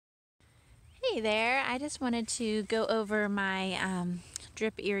Hey there, I just wanted to go over my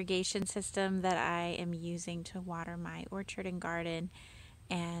drip irrigation system that I am using to water my orchard and garden.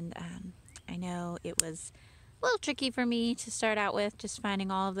 And I know it was a little tricky for me to start out with, just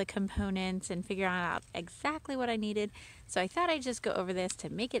finding all of the components and figuring out exactly what I needed. So I thought I'd just go over this to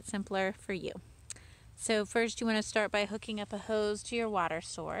make it simpler for you. So first you want to start by hooking up a hose to your water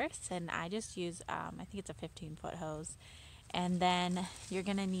source, and I just use, I think it's a 15-foot hose. And then you're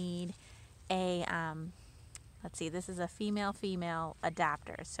going to need a, let's see, this is a female-female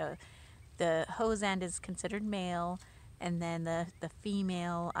adapter. So the hose end is considered male, and then the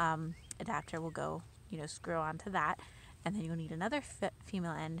female adapter will go, screw onto that. And then you'll need another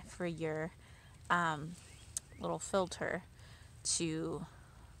female end for your little filter to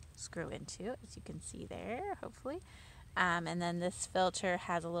screw into, as you can see there, hopefully. And then this filter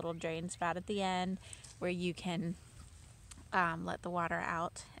has a little drain spout at the end where you can let the water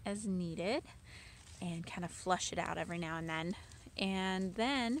out as needed and kind of flush it out every now and then. And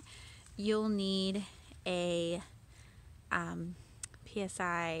then you'll need a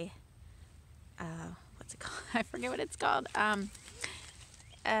PSI, what's it called? I forget what it's called,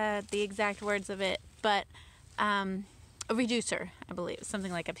 the exact words of it, but a reducer, I believe,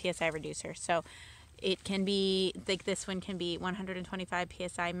 something like a PSI reducer. So it can be, like this one can be 125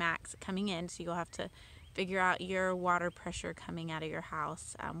 PSI max coming in, so you'll have to figure out your water pressure coming out of your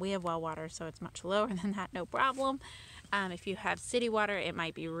house. We have well water, so it's much lower than that, no problem. If you have city water, it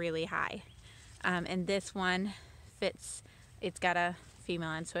might be really high. And this one fits, it's got a female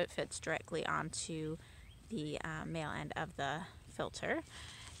end, so it fits directly onto the male end of the filter.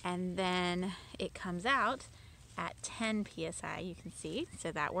 And then it comes out at 10 PSI, you can see.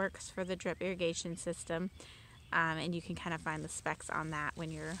 So that works for the drip irrigation system. And you can kind of find the specs on that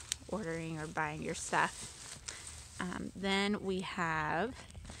when you're ordering or buying your stuff. Then we have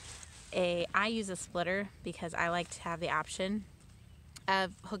I use a splitter because I like to have the option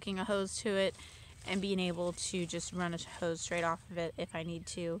of hooking a hose to it and being able to just run a hose straight off of it if I need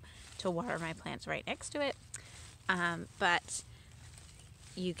to water my plants right next to it. But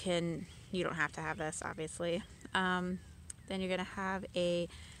you don't have to have this, obviously. Then you're gonna have a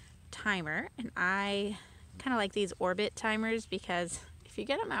timer, and I kind of like these Orbit timers because if you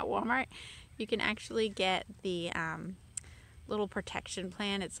get them at Walmart, you can actually get the little protection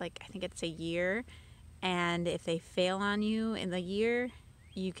plan. It's like, I think it's a year, and if they fail on you in the year,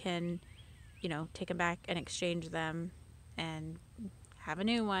 you can, take them back and exchange them and have a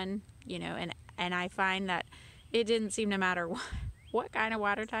new one, and I find that it didn't seem to matter what kind of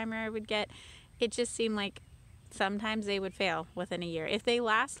water timer I would get. It just seemed like sometimes they would fail within a year. If they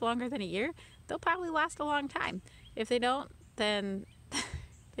last longer than a year, they'll probably last a long time. If they don't, then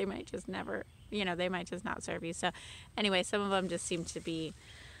they might just never, they might just not serve you. So anyway, some of them just seem to be,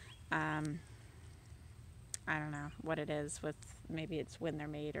 I don't know what it is with, maybe it's when they're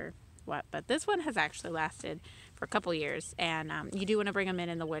made or what, but this one has actually lasted for a couple years. And you do want to bring them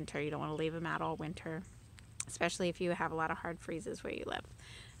in the winter. You don't want to leave them out all winter, especially if you have a lot of hard freezes where you live.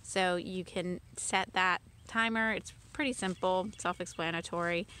 So you can set that timer. It's pretty simple,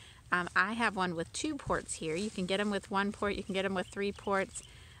 self-explanatory. I have one with 2 ports here. You can get them with 1 port, you can get them with 3 ports.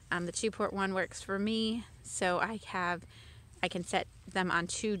 The 2-port one works for me, so I can set them on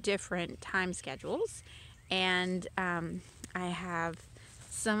 2 different time schedules. And I have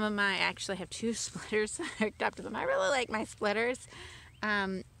I actually have 2 splitters hooked up to them. I really like my splitters.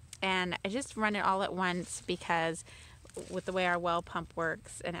 And I just run it all at once because with the way our well pump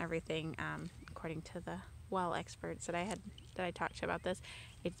works and everything, according to the well experts that I talked to about this,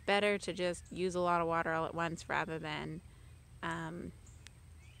 it's better to just use a lot of water all at once rather than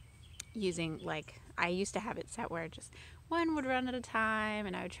using, like, I used to have it set where just one would run at a time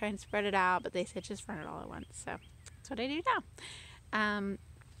and I would try and spread it out, but they said just run it all at once. So that's what I do now.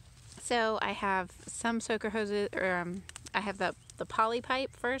 So I have some soaker hoses, or I have the poly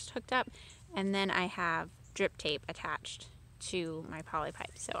pipe first hooked up, and then I have drip tape attached to my poly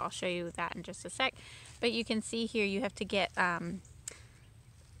pipe. So I'll show you that in just a sec. But you can see here you have to get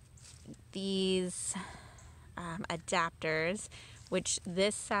these adapters, which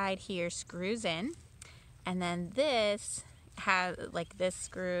this side here screws in, and then this has, like, this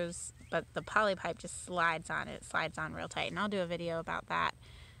screws, but the poly pipe just slides on. It slides on real tight, and I'll do a video about that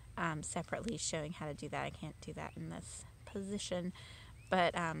separately, showing how to do that. I can't do that in this position,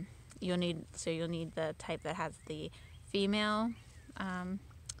 but you'll need the type that has the female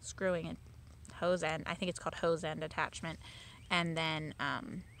screwing and hose end. I think it's called hose end attachment, and then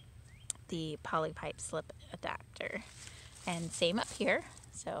the poly pipe slip adapter. And same up here.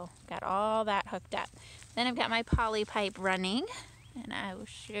 So got all that hooked up. Then I've got my poly pipe running, and I will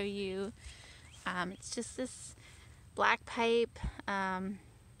show you It's just this black pipe.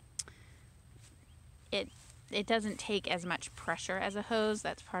 It doesn't take as much pressure as a hose.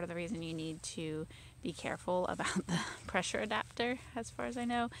 That's part of the reason you need to be careful about the pressure adapter, as far as I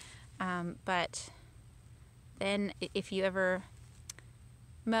know. But then if you ever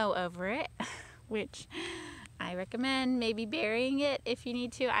mow over it, which I recommend maybe burying it if you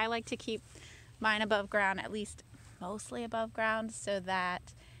need to. I like to keep mine above ground, at least mostly above ground, so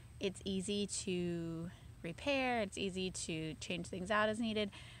that it's easy to repair, it's easy to change things out as needed,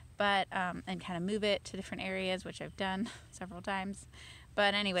 but and kind of move it to different areas, which I've done several times.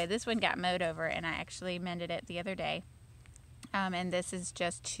 But anyway, this one got mowed over, and I actually mended it the other day. And this is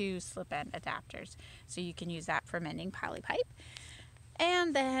just 2 slip-end adapters, so you can use that for mending poly pipe.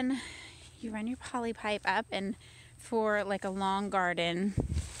 And then you run your poly pipe up, and for like a long garden,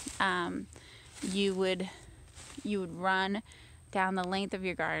 you would run down the length of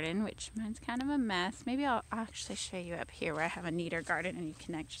your garden, which mine's kind of a mess. Maybe I'll actually show you up here where I have a neater garden and you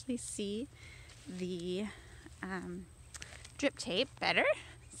can actually see the drip tape better.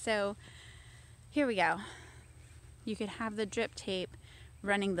 So here we go. You could have the drip tape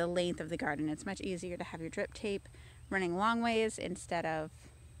running the length of the garden. It's much easier to have your drip tape running long ways instead of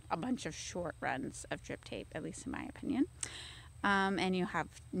a bunch of short runs of drip tape, at least in my opinion. And you have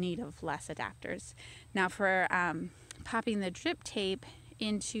need of less adapters. Now for popping the drip tape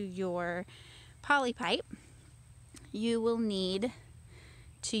into your poly pipe, you will need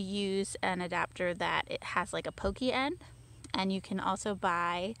to use an adapter that it has like a pokey end, and you can also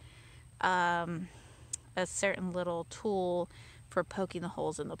buy a certain little tool for poking the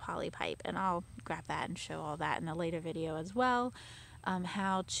holes in the poly pipe, and I'll grab that and show all that in a later video as well,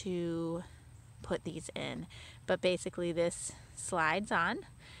 how to put these in. But basically this slides on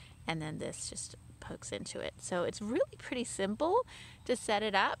and then this just pokes into it. So it's really pretty simple to set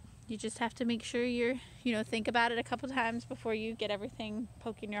it up. You just have to make sure you're, think about it a couple times before you get everything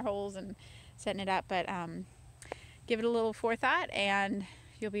poking your holes and setting it up. But give it a little forethought and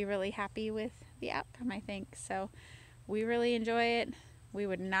you'll be really happy with the outcome, I think. So we really enjoy it. We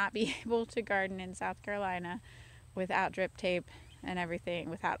would not be able to garden in South Carolina without drip tape and everything,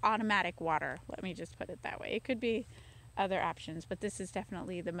 without automatic water. Let me just put it that way. It could be other options, but this is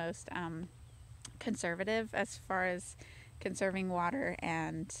definitely the most conservative as far as conserving water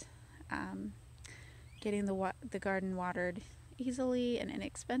and getting the garden watered easily and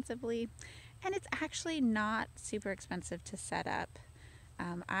inexpensively. And it's actually not super expensive to set up.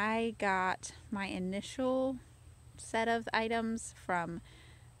 I got my initial set of items from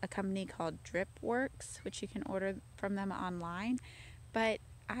a company called Dripworks, which you can order from them online. But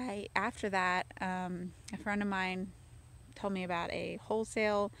after that, a friend of mine told me about a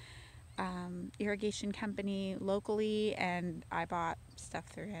wholesale irrigation company locally, and I bought stuff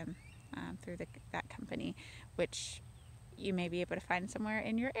through him, through that company, which you may be able to find somewhere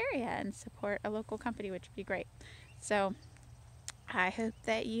in your area and support a local company, which would be great. So I hope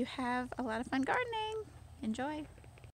that you have a lot of fun gardening. Enjoy.